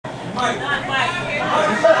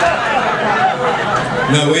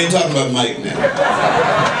No, we ain't talking about Mike now.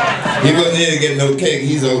 He wasn't here to get no cake,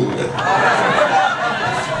 he's over there.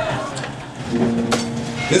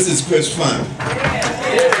 This is Kris Funn.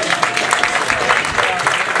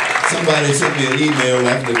 Somebody sent me an email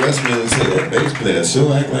after Westminster and said, that bass player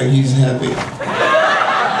sure act like he's happy.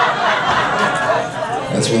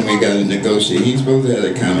 That's when we got to negotiate. He's supposed to have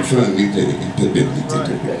that kind of fun. We did it.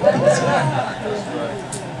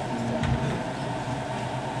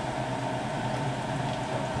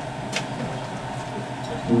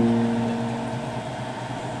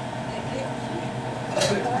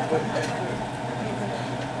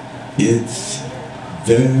 It's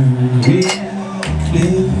very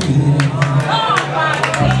clear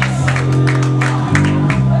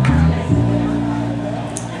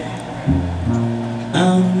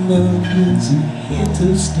our love is here to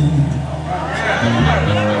stay.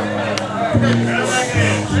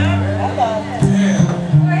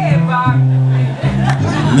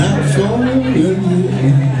 Not for a year,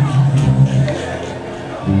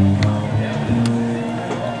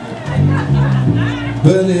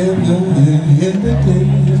 but ever in the day.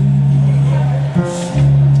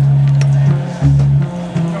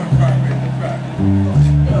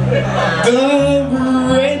 The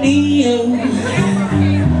radio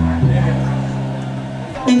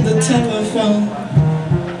and the telephone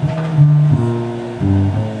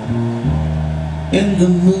and the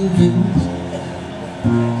movies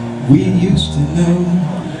we used to know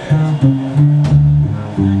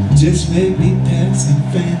just made me passing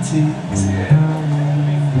fancies.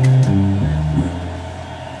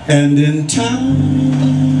 And in time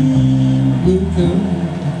we'll go.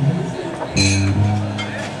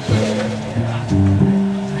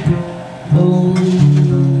 Oh,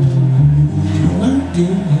 my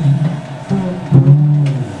dear,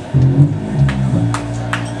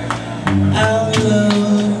 our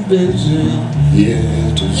love is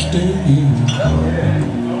here to stay.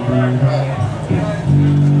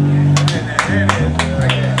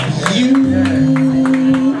 You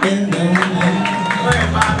and I,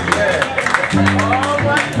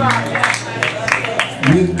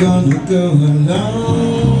 we're gonna go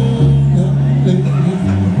along the way.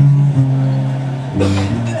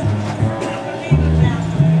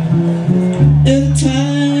 In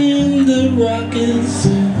time the rockets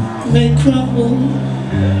may crumble,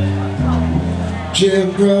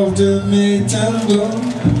 Gibraltar may tumble,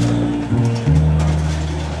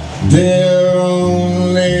 they're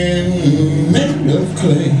only made of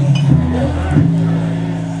clay.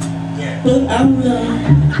 But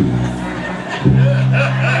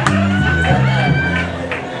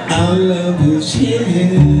our love is here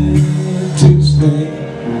to stay.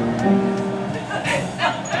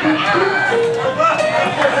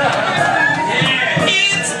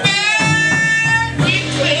 It's very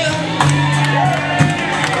clear.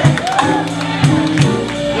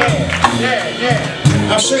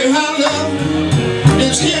 I'll show you how love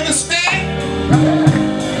is here to stay.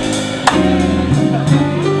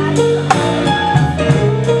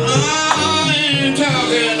 I ain't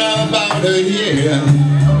talking about a year,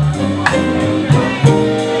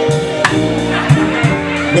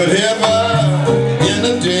 but ever in a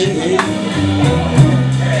day.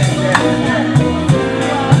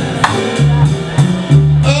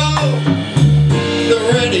 Oh, the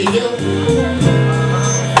radio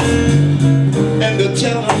and the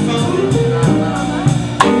telephone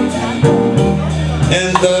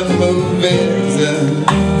and the movies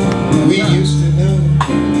we used to know,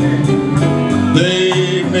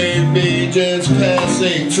 they may be just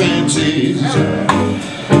passing fancies.